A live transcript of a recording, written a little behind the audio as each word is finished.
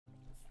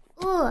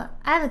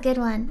I have a good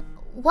one.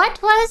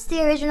 What was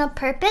the original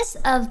purpose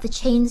of the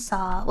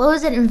chainsaw? What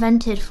was it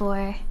invented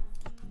for?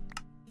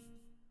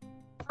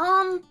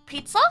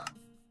 Pizza?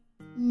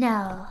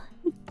 No.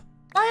 You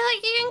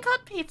can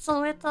cut pizza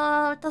with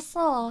the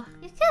saw.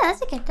 You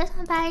could, that's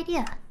not a bad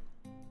idea.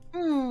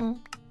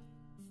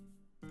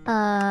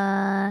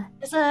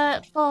 Is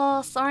it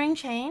for sewing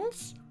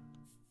chains?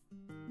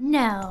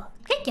 No.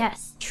 Good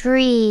guess.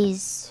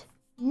 Trees.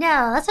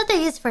 No, that's what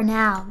they use for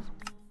now.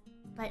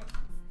 But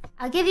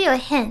I'll give you a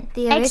hint.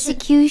 The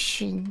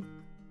Execution.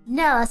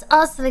 No, that's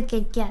also a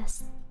good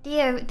guess.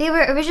 They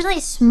were originally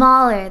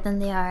smaller than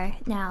they are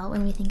now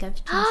when we think of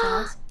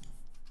chainsaws.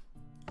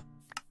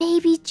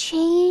 Baby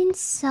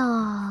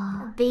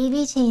chainsaw.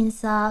 Baby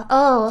chainsaw.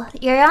 Oh,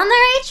 you're on the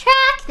right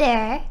track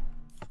there.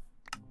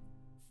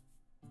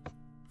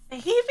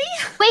 Baby?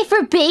 Wait,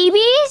 for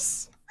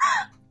babies?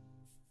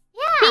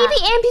 Yeah.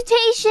 Baby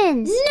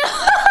amputations. No.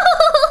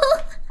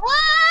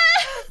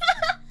 What?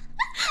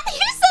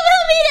 You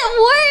somehow made it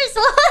worse.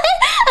 What?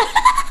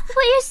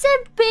 Well, you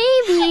said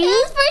baby.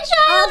 It's for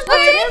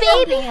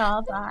childbirth. Baby.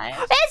 All right.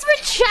 It's for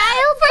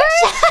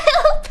childbirth.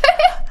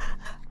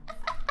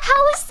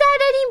 How is that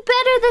any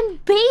better than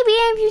baby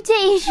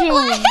amputation?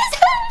 What do you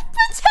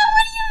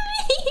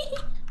mean?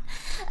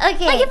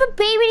 Okay. Like if a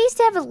baby needs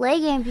to have a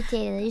leg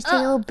amputated, they just take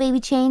a little baby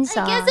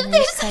chainsaw. I guess if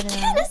there's like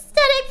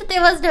anesthetic, but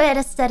there was no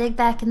anesthetic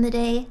back in the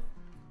day.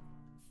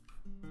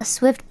 A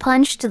swift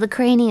punch to the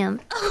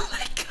cranium. Oh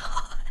my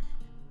god.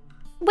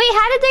 Wait,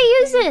 how did they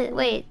use it?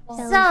 Wait.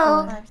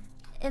 So,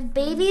 if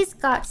babies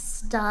got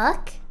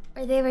stuck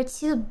or they were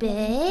too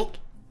big.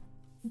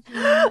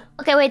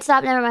 Okay, wait,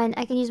 stop. Never mind.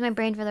 I can use my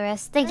brain for the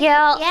rest. Thank you.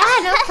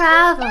 Yeah, no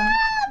problem.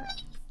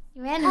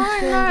 Random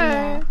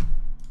trivia.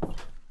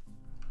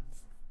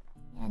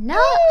 Yeah, no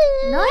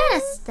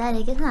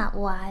anesthetic. Isn't that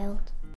wild?